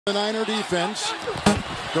The Niner defense.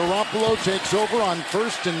 Garoppolo takes over on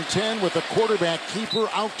 1st and 10 with a quarterback keeper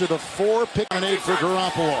out to the 4. Pick and 8 for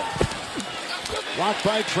Garoppolo. Blocked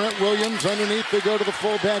by Trent Williams. Underneath they go to the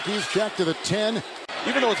fullback. He's checked to the 10.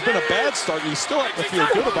 Even though it's been a bad start, you still have to feel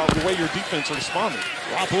good about the way your defense responded.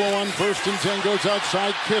 Garoppolo on 1st and 10 goes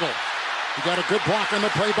outside Kittle. He got a good block on the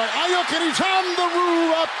play by Ayuk, and he's on the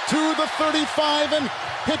roof up to the 35 and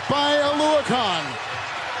hit by Aluakon.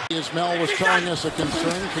 As Mel was telling us a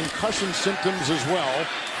concern, concussion symptoms as well.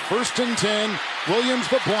 1st and 10, Williams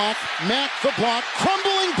the block, Mack the block,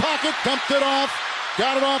 crumbling pocket, dumped it off,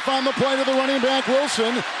 got it off on the play to the running back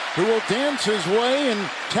Wilson, who will dance his way and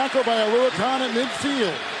tackle by Aluakon at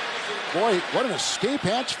midfield. Boy, what an escape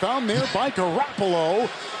hatch found there by Garoppolo,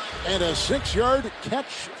 and a 6-yard catch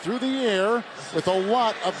through the air with a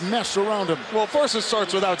lot of mess around him. Well, first it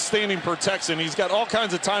starts with outstanding protection. He's got all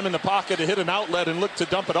kinds of time in the pocket to hit an outlet and look to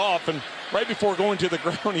dump it off. And right before going to the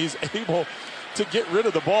ground, he's able to get rid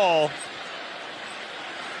of the ball.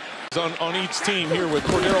 On each team here with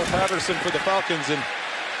Cordero Patterson for the Falcons and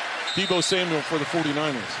Deebo Samuel for the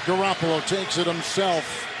 49ers. Garoppolo takes it himself.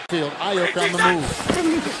 Field, Ayuk on the move.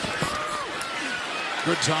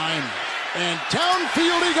 Good time. And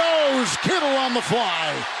downfield he goes. Kittle on the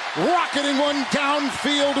fly. Rocketing one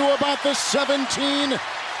downfield to about the 17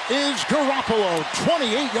 is Garoppolo.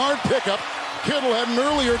 28-yard pickup. Kittle had an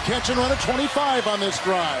earlier catch and run at 25 on this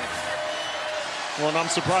drive. Well, and I'm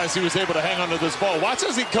surprised he was able to hang on to this ball. Watch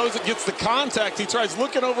as he goes and gets the contact. He tries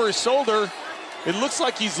looking over his shoulder. It looks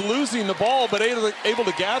like he's losing the ball, but able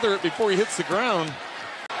to gather it before he hits the ground.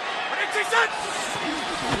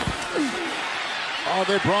 Oh,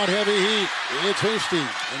 they brought heavy heat. It's Hasty.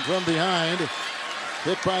 And from behind,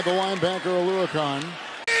 hit by the linebacker Aluakon.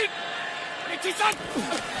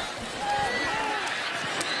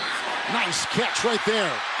 Nice catch right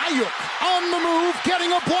there. Ayuk on the move,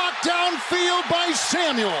 getting a block downfield by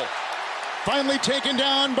Samuel. Finally taken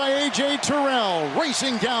down by A.J. Terrell.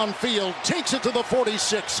 Racing downfield, takes it to the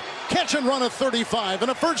 46. Catch and run at 35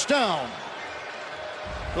 and a first down.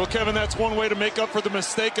 Well, Kevin, that's one way to make up for the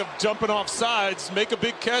mistake of jumping off sides. Make a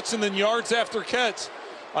big catch and then yards after catch.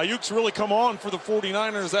 Ayuk's really come on for the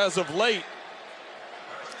 49ers as of late.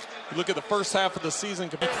 You look at the first half of the season.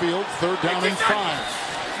 Field, 3rd down and 5.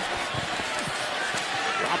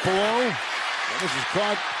 Garoppolo. This is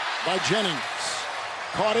caught by Jennings.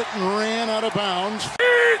 Caught it and ran out of bounds.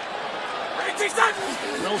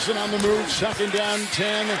 Wilson on the move, 2nd down,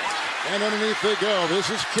 10. And underneath they go. This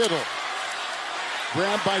is Kittle.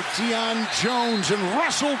 Grabbed by Deion Jones and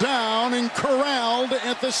wrestled down and corralled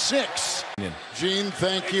at the 6. Gene,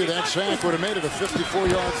 thank you. That sack would have made it a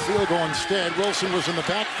 54-yard field goal instead. Wilson was in the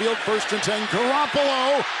backfield, 1st and 10.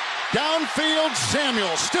 Garoppolo, downfield,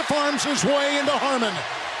 Samuel stiff arms his way into Harmon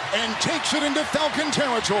and takes it into Falcon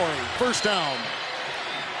territory. First down.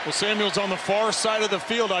 Well, Samuel's on the far side of the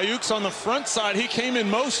field. Ayuk's on the front side. He came in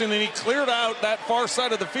motion and he cleared out that far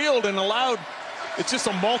side of the field and allowed. It's just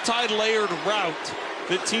a multi-layered route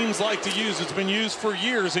that teams like to use. It's been used for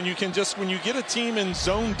years, and you can just, when you get a team in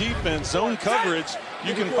zone defense, zone coverage,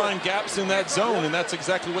 you can find gaps in that zone, and that's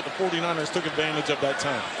exactly what the 49ers took advantage of that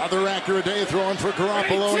time. Other accurate day throwing for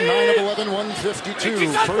Garoppolo, 9 of 11,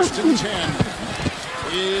 152, 1st and 10.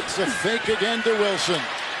 It's a fake again to Wilson.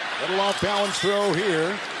 Little off-balance throw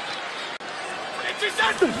here.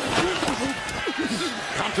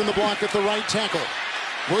 Compton the block at the right tackle.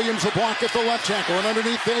 Williams will block at the left tackle, and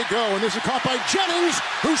underneath they go. And this is caught by Jennings,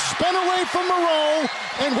 who spun away from Moreau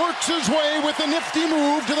and works his way with a nifty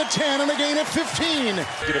move to the 10 and a gain of 15.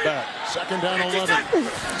 Get it back. 2nd down, 11.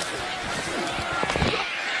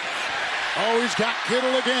 Oh, he's got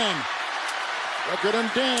Kittle again. Look at him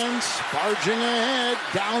dance, barging ahead,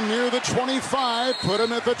 down near the 25, put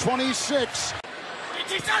him at the 26.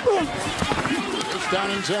 First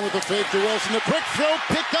down and 10 with the fake to Wilson. The quick throw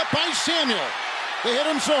picked up by Samuel. They hit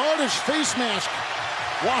him so hard his face mask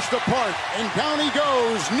washed apart, and down he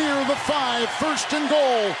goes near the 5, 1st and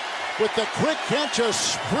goal with the quick catch, a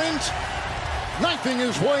sprint, knifing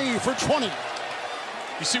his way for 20.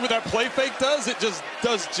 You see what that play fake does? It just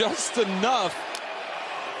does just enough.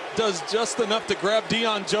 Does just enough to grab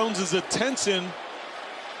Deion Jones's attention.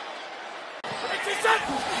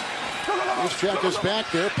 This check is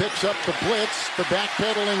back there, picks up the blitz, the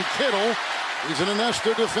backpedaling Kittle. He's in a nest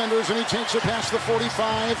of defenders, and he takes it past the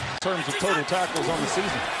 45. In terms of total tackles on the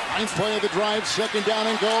season. 9th play of the drive, 2nd down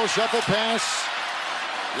and goal, shuffle pass.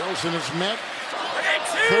 Wilson is met.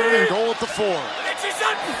 3rd and goal at the 4.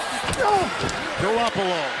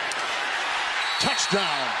 Garoppolo.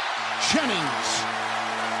 Touchdown. Jennings.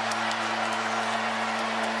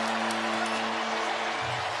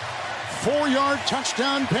 4-yard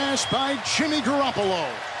touchdown pass by Jimmy Garoppolo.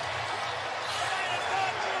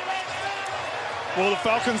 Well, the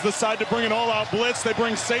Falcons decide to bring an all-out blitz. They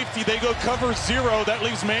bring safety. They go cover 0. That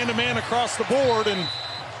leaves man-to-man across the board, and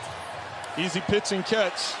easy pitch and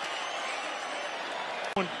catch.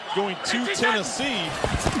 Going to Tennessee,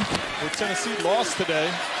 where Tennessee lost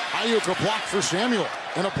today. Ayuk a block for Samuel,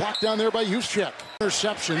 and a block down there by Juszczyk.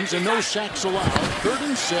 Interceptions and no sacks allowed. 3rd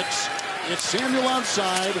and 6. It's Samuel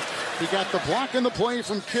outside. He got the block and the play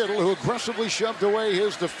from Kittle, who aggressively shoved away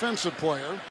his defensive player.